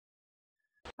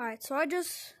Alright, so I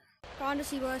just got onto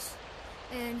Cebus,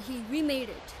 and he remade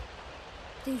it.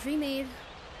 Things remade.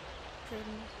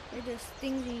 They're just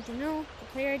things you need to know. The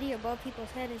player ID above people's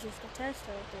head is just a test,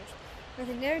 so if there's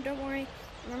nothing there, don't worry.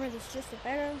 Remember, this is just a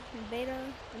beta.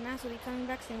 The mask will be coming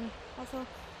back soon. Also,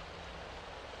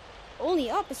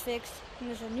 only up is fixed, and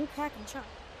there's a new pack in shop.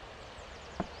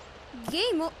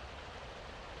 Game up.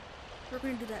 We're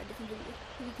gonna do that in a different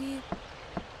video. PvP.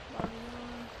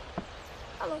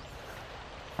 Hello.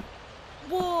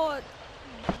 What?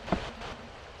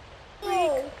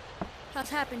 Whoa. What's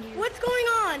happened to you? What's going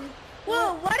on?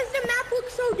 Whoa, why does the map look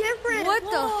so different? What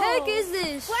the heck is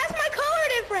this? Why is my color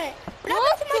different? What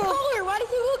What happened to my color? Why does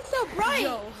it look so bright?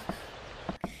 Yo.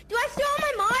 Do I still have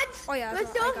my mods? Oh yeah. Do I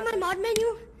still have my mod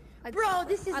menu? Bro,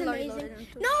 this is amazing.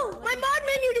 No, my mod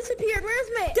menu disappeared. Where's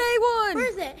it? Day one. Where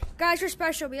is it? Guys, we're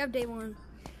special. We have day one.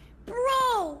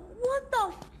 Bro, what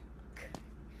the?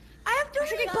 I have to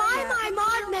rebuy my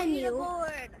mod menu.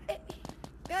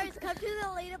 Guys, come to the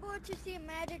leaderboard to see a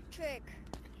magic trick.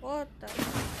 What the?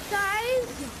 Guys,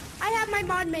 I have my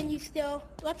mod menu still.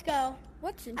 Let's go.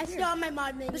 What's in I here? still have my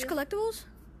mod menu. There's collectibles?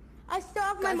 I still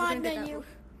have my Guys, we're mod gonna get that menu. one.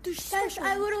 There's Guys, special.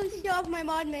 I literally still have my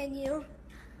mod menu.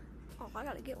 Oh, I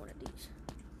gotta get one of these.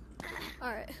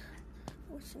 Alright.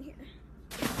 What's in here?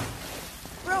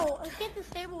 Bro, I can't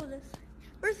disable this.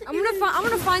 I'm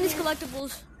gonna find these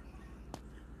collectibles.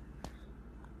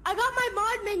 I got my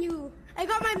mod menu. I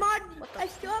got my mod. I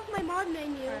still have my mod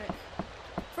menu. Alright.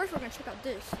 First, we're gonna check out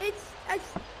this.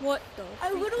 What the?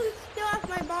 I literally still have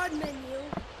my mod menu.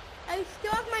 I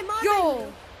still have my mod Yo!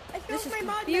 menu. I still This is have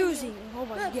my mod confusing. menu. Oh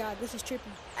my Look. god, this is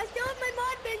trippy. I still have my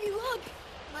mod menu. Look.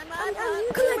 My I'm mod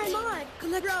using my mod.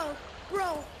 Collect.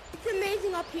 Bro, it's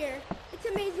amazing up here. It's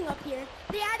amazing up here.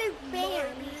 They added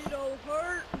fans. so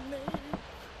hurt me.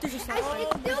 There's just It still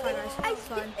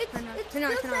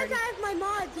says I have my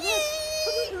mods. Look,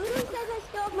 it literally says I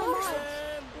still have my mods.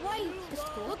 Wait,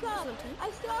 look up.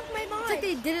 I still have my mods. It's like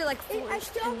they did it like I forced.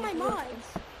 still have my mods.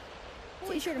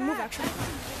 So you sure to move actually.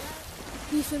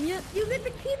 Can you swim yet? You get to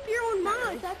keep your own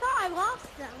mods. I thought I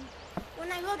lost them.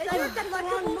 When I looked, I looked at the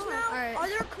wrong mod. Alright. Are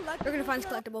there collectibles? We're gonna find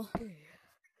this collectible.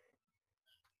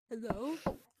 Hello?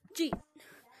 Gee.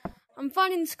 I'm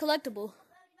finding this collectible.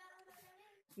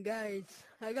 Guys,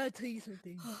 I gotta tell you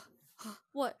something.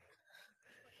 What?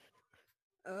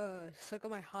 Suck on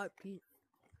my heartbeat.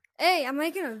 Hey, I'm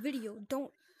making a video.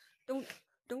 Don't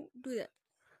do that.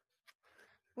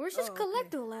 Where's this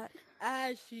collectible at?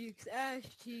 Ash cheeks, ash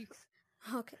cheeks.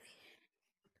 Okay.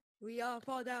 We all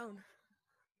fall down.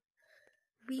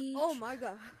 Beach. Oh my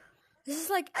god. This is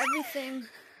like everything.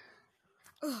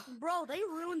 Bro, they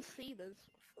ruined Cebus.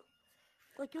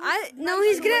 Like,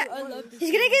 He's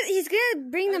gonna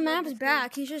bring the maps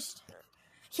back. He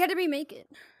had to remake it.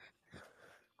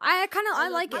 I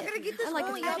like it. I'm gonna get this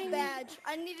only up badge.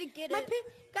 I need to get it.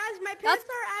 Guys, my parents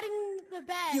are adding the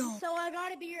badge, so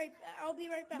I'll be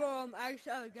right back. Bro, I'm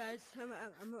actually, guys, I'm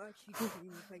actually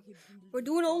kidding if I keep We're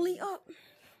doing only up.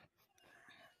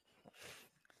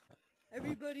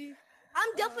 Everybody.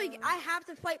 I have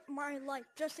to fight for my life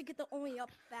just to get the only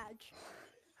up badge.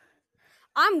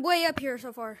 I'm way up here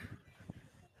so far.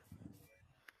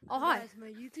 Oh, hi. Guys, my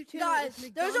YouTube channel Guys,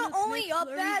 is there's an McDonald's only up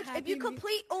McFlurry badge. If Happy you Meal.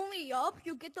 complete only up,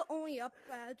 you get the only up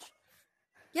badge.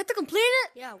 You have to complete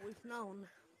it? Yeah, we've known.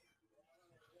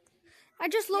 I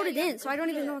just loaded in, so I don't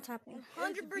even know what's happening.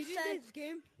 100%.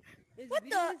 Is this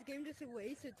game just a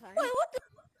waste of time? Wait, what the?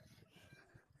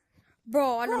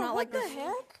 Bro, I do not like what this. the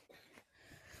heck?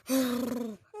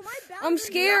 I'm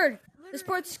scared. This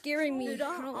part's scaring me. Dude,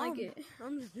 I don't like it.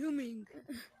 I'm zooming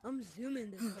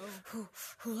this though.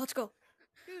 Let's go.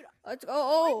 Dude, Let's go.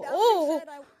 I said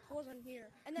I wasn't here.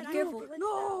 And then Be careful.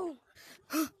 No!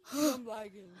 I'm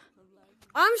lagging.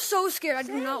 I'm so scared. I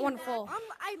do not want to fall.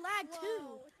 I lag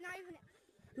too. It's not even.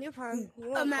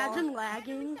 Imagine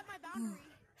lagging.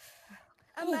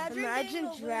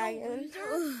 Imagine dragging.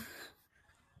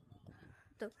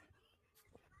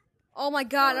 Oh my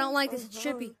god, I don't like this. It's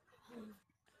trippy.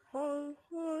 So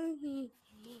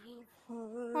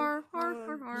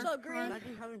green.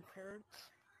 Imagine having parents.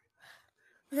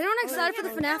 Is anyone excited for the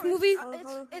FNAF movie?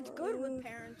 It's good with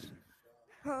parents.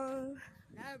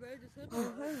 Nah, bro, just look.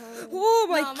 Oh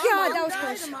my No, god, mom that was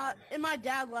died close. and my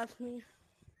dad left me.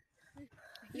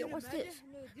 Yo, what's this?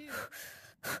 No, dude.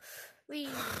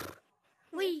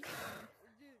 We.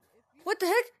 What the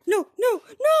heck? No!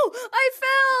 I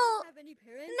fell! Have any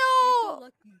parents? No! You're so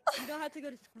lucky. You don't have to go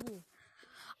to school.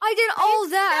 I did all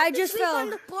that. I just sleep fell. on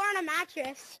the floor on a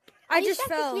mattress. I just used to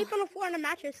have to fell. sleep on the floor on a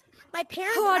mattress. My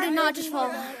parents. Oh, I did are not just living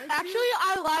fall. here. Actually,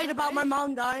 I lied about my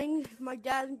mom dying. My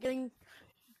dad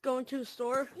going to the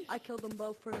store. I killed them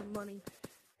both for money.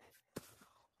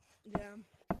 Yeah.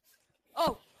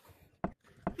 Oh.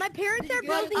 My parents are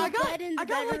building a bed in the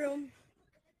bedroom.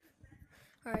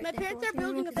 Alright, My parents are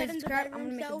building a bed in the bedroom, I'm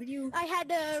gonna make a so video I had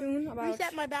to soon about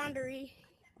reset my boundary.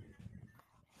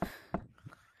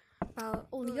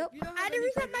 only up. I had to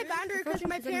reset my boundary because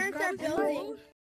my parents are building.